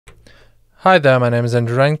Hi there, my name is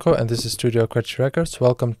Renko and this is Studio Quality Records.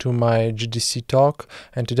 Welcome to my GDC talk,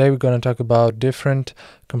 and today we're going to talk about different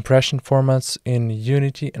compression formats in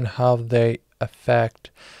Unity and how they affect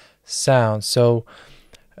sound. So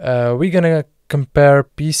we're going to compare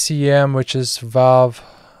PCM, which is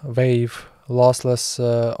wave lossless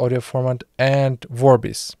audio format, and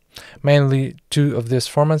Vordic. Mainly two of these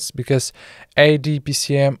formats, because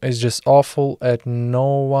ADPCM is just awful and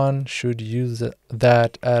no one should use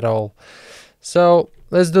that at all. So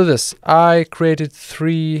let's do this. I created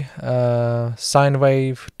three sine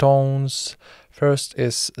wave tones. First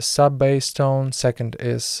is sub-bass tone, second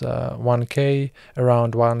is 1K,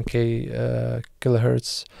 around 1K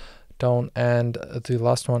kilohertz tone, and the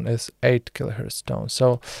last one is 8 kilohertz tone.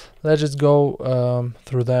 So let's just go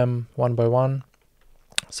through them one by one.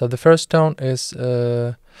 So the first tone is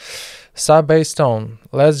sub-bass tone.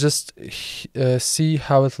 Let's just see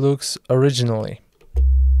how it looks originally.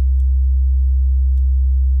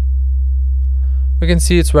 We can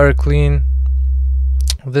see it's very clean.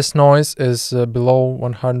 This noise is below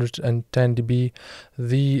 110 dB.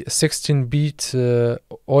 The 16-bit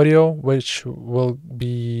audio, which will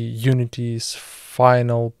be Unity's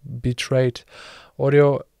final bitrate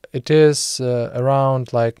audio, it is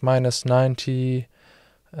around like minus 90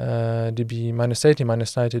 dB, minus 80,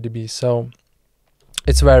 minus 90 dB. So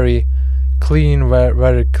it's very clean,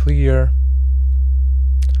 very clear.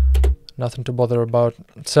 Nothing to bother about.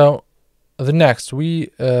 So the next,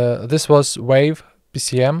 this was wave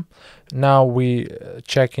PCM. Now we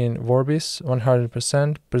check in Vordic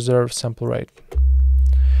 100% preserve sample rate.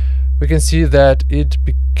 We can see that it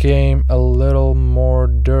became a little more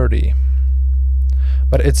dirty,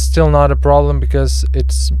 but it's still not a problem because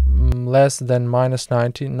it's less than minus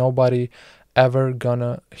 90. Nobody ever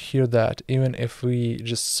gonna hear that, even if we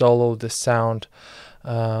just solo the sound.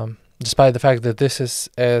 Despite the fact that this is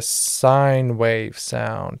a sine wave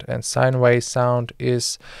sound, and sine wave sound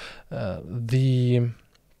is the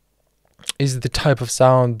type of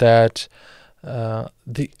sound that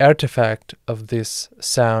the artifact of this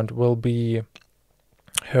sound will be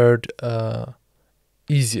heard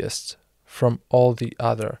easiest from all the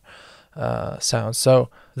other sounds. So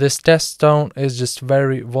this test tone is just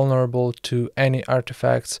very vulnerable to any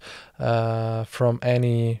artifacts from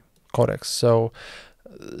any codecs. So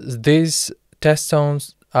these test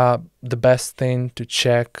tones are the best thing to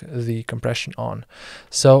check the compression on.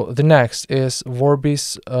 So the next is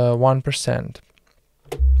Vordic 1%.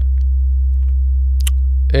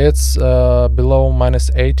 It's below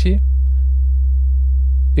minus 80.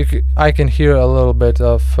 I can hear a little bit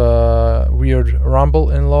of weird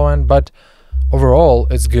rumble in low end, but overall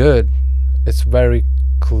it's good. It's very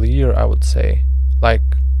clear, I would say, like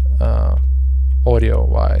audio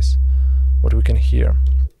wise, what we can hear.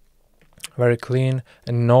 Very clean,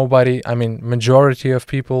 and nobody, I mean majority of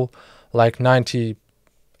people, like 98%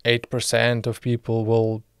 of people,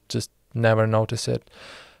 will just never notice it,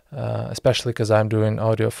 especially because I'm doing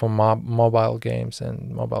audio for mobile games,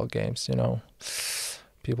 and mobile games, you know,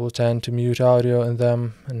 people tend to mute audio in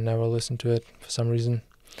them and never listen to it for some reason.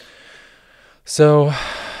 So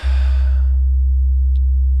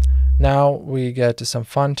now we get to some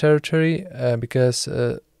fun territory, because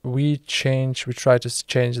we try to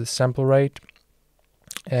change the sample rate,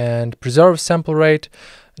 and preserve sample rate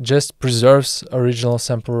just preserves original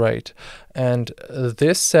sample rate, and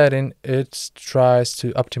this setting, it tries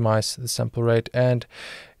to optimize the sample rate, and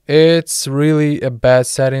it's really a bad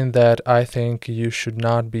setting that I think you should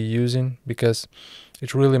not be using, because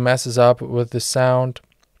it really messes up with the sound,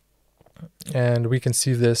 and we can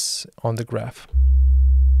see this on the graph.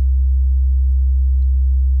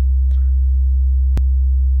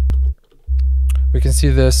 We can see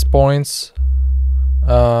these points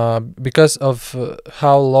because of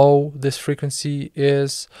how low this frequency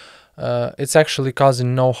is. It's actually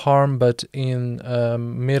causing no harm, but in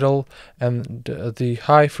middle and the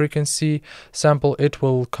high frequency sample, it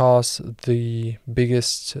will cause the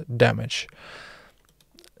biggest damage.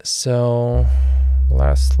 So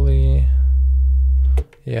lastly,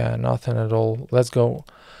 yeah, nothing at all. Let's go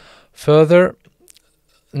further.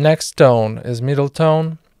 Next tone is middle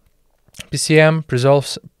tone. PCM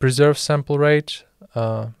preserves sample rate,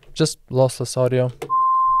 just lossless audio.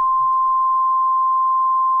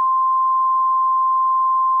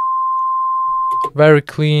 Very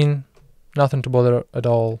clean, nothing to bother at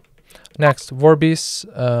all. Next, Vordic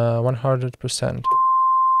 100%.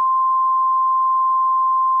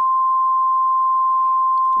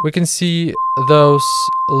 We can see those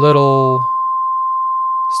little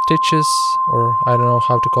stitches, or I don't know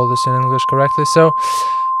how to call this in English correctly. So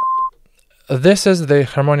this is the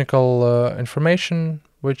harmonical information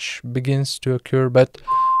which begins to occur, but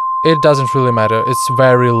it doesn't really matter. It's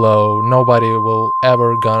very low. Nobody will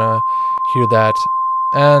ever gonna hear that.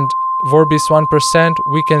 And Vorbis 1%,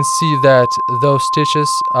 we can see that those stitches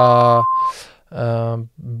are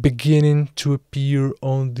beginning to appear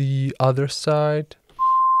on the other side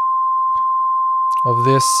of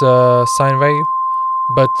this sine wave,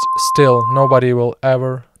 but still nobody will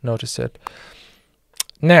ever notice it.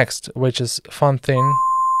 Next, which is fun thing,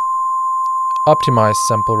 optimized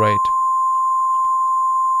sample rate.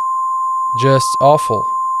 Just awful.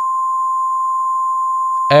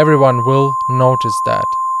 Everyone will notice that.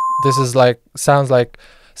 This is like, sounds like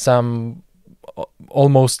some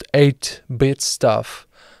almost 8-bit stuff,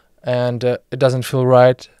 and it doesn't feel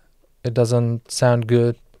right. It doesn't sound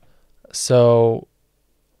good. So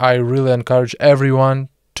I really encourage everyone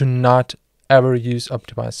to not ever use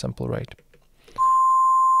optimized sample rate.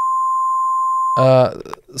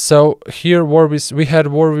 So here Vorbis, we had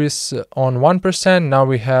Vorbis on 1%, now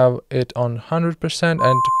we have it on 100%,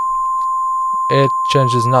 and it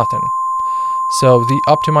changes nothing. So the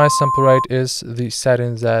optimized sample rate is the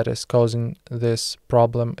setting that is causing this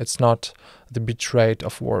problem. It's not the bit rate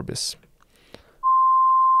of Vorbis.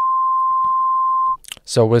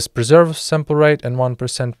 So with preserved sample rate and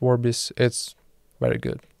 1% Vorbis, it's very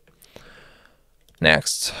good.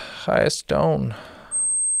 Next, highest tone.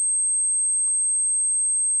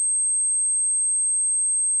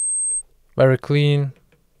 Very clean,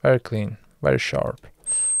 very sharp.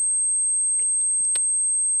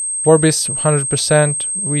 Vorbis 100%,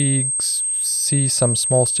 we see some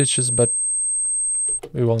small stitches, but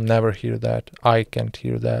we will never hear that. I can't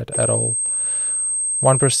hear that at all.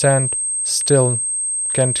 1%, still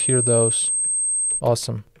can't hear those.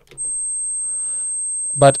 Awesome.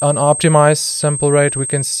 But on optimized sample rate, we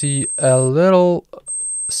can see a little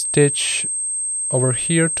stitch over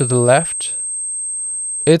here to the left.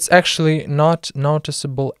 It's actually not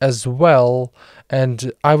noticeable as well,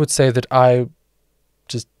 and I would say that I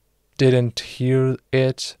just didn't hear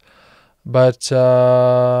it. But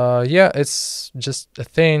yeah, it's just a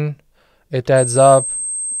thing. It adds up.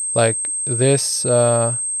 Like this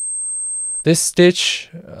this stitch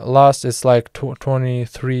last is like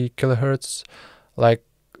 23 kilohertz. Like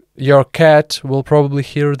your cat will probably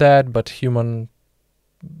hear that, but human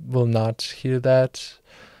will not hear that,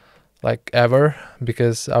 like ever,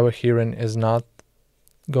 because our hearing is not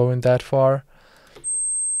going that far.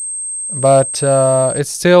 But it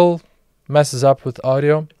still messes up with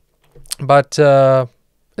audio. But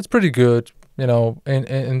it's pretty good, you know.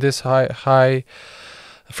 In this high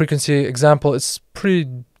frequency example, it's pretty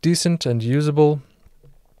decent and usable.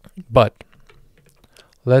 But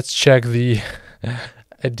let's check the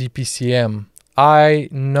ADPCM. I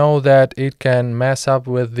know that it can mess up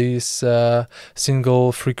with these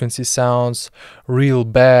single frequency sounds real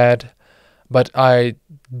bad, but I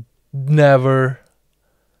never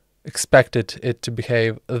expected it to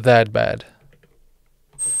behave that bad.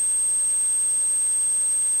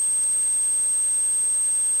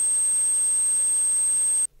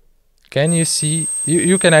 Can you see?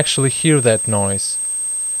 You can actually hear that noise,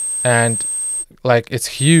 and like it's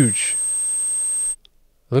huge.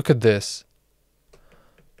 Look at this.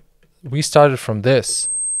 We started from this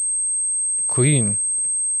clean,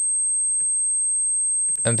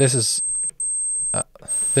 and this is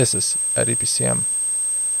ADPCM.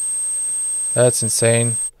 That's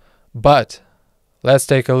insane. But let's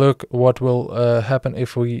take a look what will happen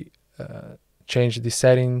if we change the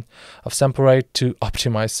setting of sample rate to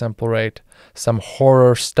optimized sample rate. Some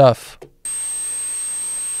horror stuff.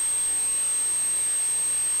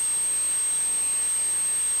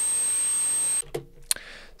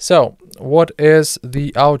 So, what is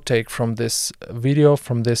the outtake from this video,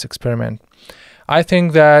 from this experiment? I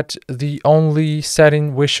think that the only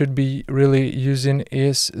setting we should be really using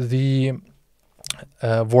is the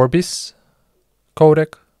Vorbis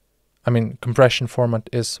codec. I mean, compression format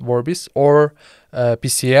is Vorbis, or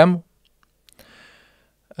PCM.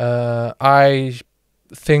 I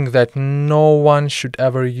think that no one should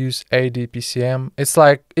ever use ADPCM. It's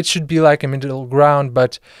like, it should be like a middle ground,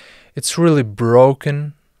 but it's really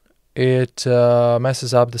broken. It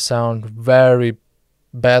messes up the sound very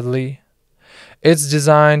badly. It's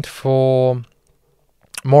designed for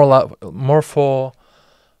more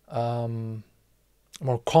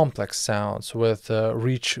complex sounds with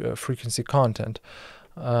rich frequency content,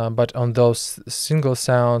 but on those single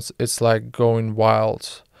sounds, it's like going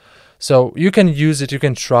wild. So you can use it, you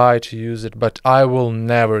can try to use it, but I will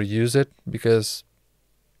never use it because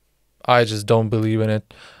I just don't believe in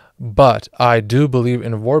it. But I do believe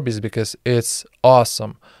in Vorbis because it's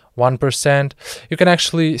awesome. 1%, you can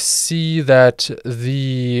actually see that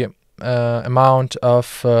the amount of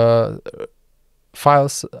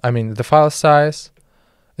files, the file size,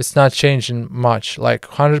 it's not changing much. Like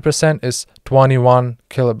 100% is 21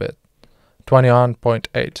 kilobit,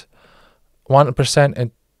 21.8, 1%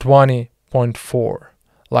 and 20.4,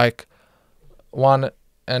 like 1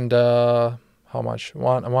 and how much?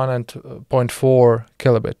 1 and 0.4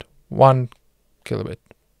 kilobit, 1 kilobit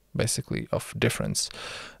basically of difference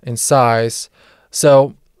in size.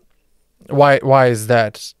 So why is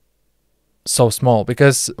that so small?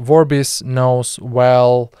 Because Vorbis knows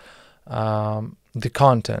well the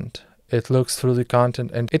content. It looks through the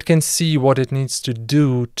content and it can see what it needs to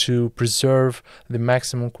do to preserve the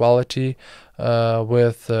maximum quality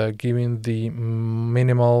with giving the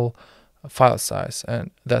minimal file size,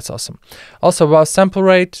 and that's awesome. Also, about sample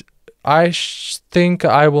rate, I think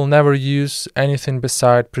I will never use anything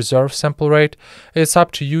beside preserve sample rate. It's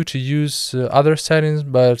up to you to use other settings,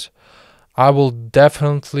 but I will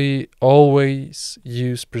definitely always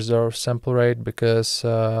use preserve sample rate because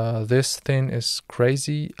this thing is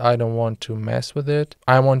crazy. I don't want to mess with it.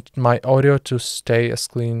 I want my audio to stay as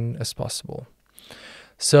clean as possible.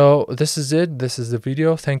 So this is it. This is the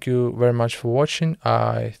video. Thank you very much for watching.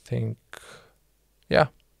 I think, yeah,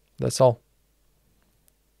 that's all.